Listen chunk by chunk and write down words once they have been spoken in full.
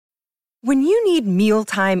When you need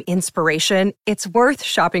mealtime inspiration, it's worth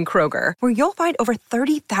shopping Kroger, where you'll find over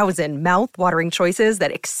 30,000 mouth-watering choices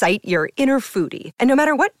that excite your inner foodie. And no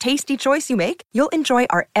matter what tasty choice you make, you'll enjoy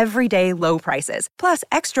our everyday low prices, plus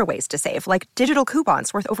extra ways to save, like digital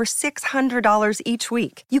coupons worth over $600 each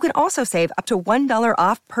week. You can also save up to $1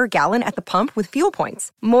 off per gallon at the pump with fuel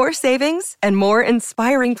points. More savings and more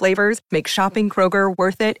inspiring flavors make shopping Kroger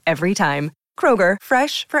worth it every time. Kroger,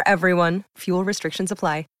 fresh for everyone. Fuel restrictions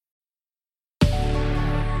apply.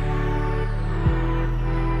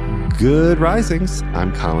 Good risings.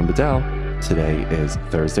 I'm Colin Bedell. Today is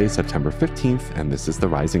Thursday, September 15th, and this is the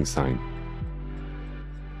Rising Sign.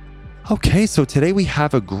 Okay, so today we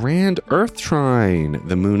have a grand Earth trine.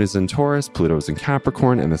 The moon is in Taurus, Pluto is in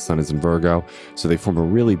Capricorn, and the sun is in Virgo. So they form a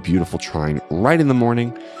really beautiful trine right in the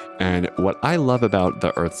morning. And what I love about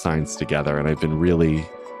the Earth signs together, and I've been really,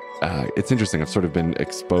 it's interesting, I've sort of been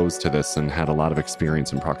exposed to this and had a lot of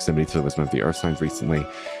experience and proximity to the wisdom of the Earth signs recently.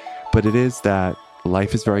 But it is that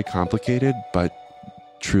life is very complicated, but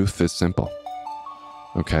truth is simple.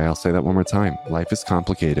 Okay, I'll say that one more time. Life is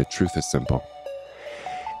complicated, truth is simple.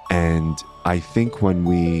 And I think when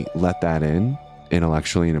we let that in,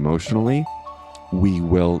 intellectually and emotionally, we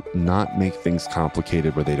will not make things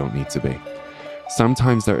complicated where they don't need to be.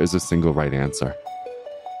 Sometimes there is a single right answer.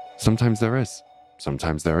 Sometimes there is.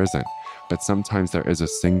 Sometimes there isn't. But sometimes there is a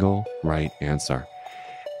single right answer.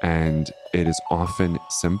 And it is often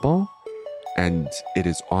simple. And it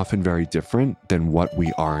is often very different than what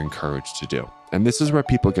we are encouraged to do. And this is where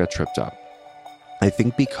people get tripped up. I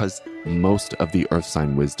think because most of the Earth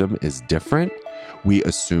sign wisdom is different, we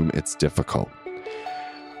assume it's difficult.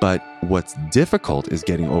 But what's difficult is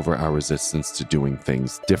getting over our resistance to doing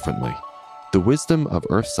things differently. The wisdom of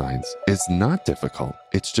Earth signs is not difficult.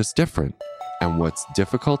 It's just different. And what's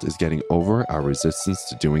difficult is getting over our resistance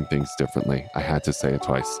to doing things differently. I had to say it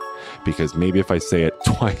twice, because maybe if I say it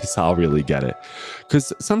twice, I'll really get it.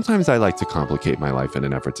 Because sometimes I like to complicate my life in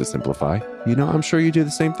an effort to simplify. You know, I'm sure you do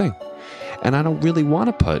the same thing. And I don't really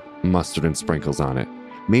want to put mustard and sprinkles on it.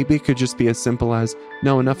 Maybe it could just be as simple as,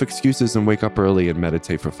 no, enough excuses and wake up early and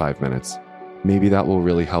meditate for 5 minutes. Maybe that will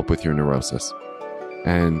really help with your neurosis.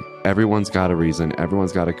 And everyone's got a reason.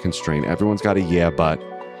 Everyone's got a constraint. Everyone's got a yeah, but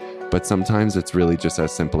sometimes it's really just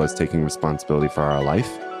as simple as taking responsibility for our life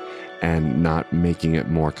and not making it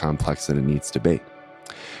more complex than it needs to be.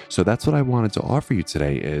 So that's what I wanted to offer you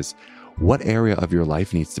today is what area of your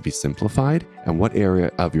life needs to be simplified and what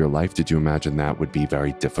area of your life did you imagine that would be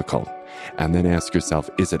very difficult? And then ask yourself,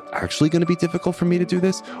 is it actually going to be difficult for me to do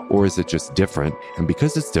this? Or is it just different? And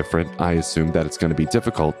because it's different, I assume that it's going to be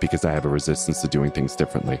difficult because I have a resistance to doing things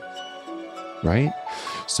differently. Right?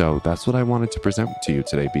 So that's what I wanted to present to you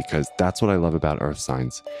today, because that's what I love about Earth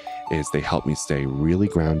signs is they help me stay really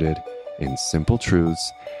grounded in simple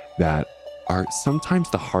truths that are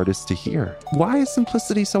sometimes the hardest to hear. Why is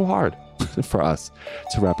simplicity so hard for us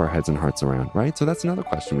to wrap our heads and hearts around, right? So that's another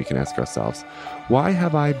question we can ask ourselves. Why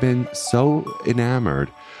have I been so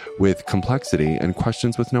enamored with complexity and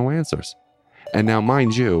questions with no answers? And now,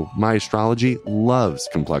 mind you, my astrology loves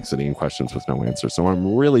complexity and questions with no answer. So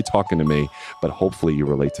I'm really talking to me, but hopefully you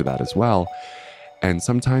relate to that as well. And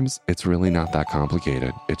sometimes it's really not that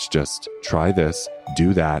complicated. It's just try this,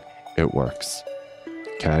 do that, it works.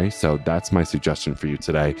 Okay, so that's my suggestion for you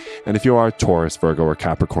today. And if you are Taurus, Virgo, or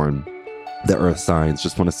Capricorn, the Earth signs,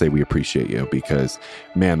 just want to say we appreciate you because,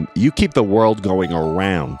 man, you keep the world going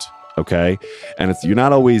around. Okay. And you're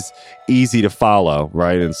not always easy to follow,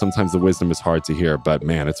 right? And sometimes the wisdom is hard to hear, but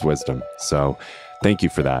man, it's wisdom. So thank you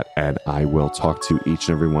for that. And I will talk to each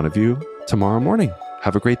and every one of you tomorrow morning.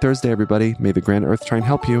 Have a great Thursday, everybody. May the grand Earth trine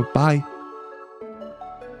help you. Bye.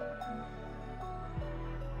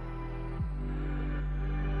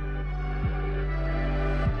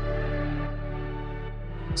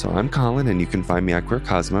 So I'm Colin, and you can find me at Queer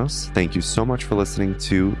Cosmos. Thank you so much for listening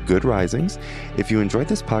to Good Risings. If you enjoyed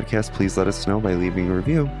this podcast, please let us know by leaving a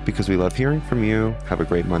review because we love hearing from you. Have a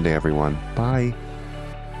great Monday, everyone. Bye.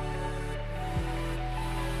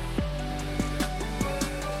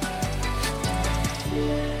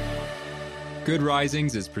 Good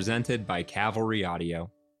Risings is presented by Cavalry Audio.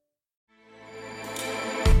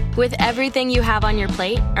 With everything you have on your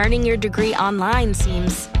plate, earning your degree online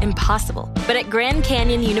seems impossible. But at Grand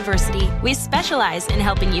Canyon University, we specialize in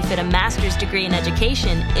helping you fit a master's degree in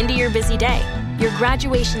education into your busy day. Your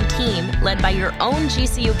graduation team, led by your own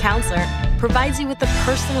GCU counselor, provides you with the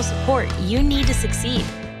personal support you need to succeed.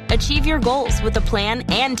 Achieve your goals with a plan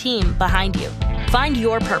and team behind you. Find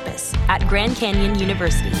your purpose at Grand Canyon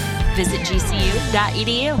University. Visit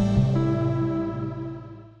gcu.edu.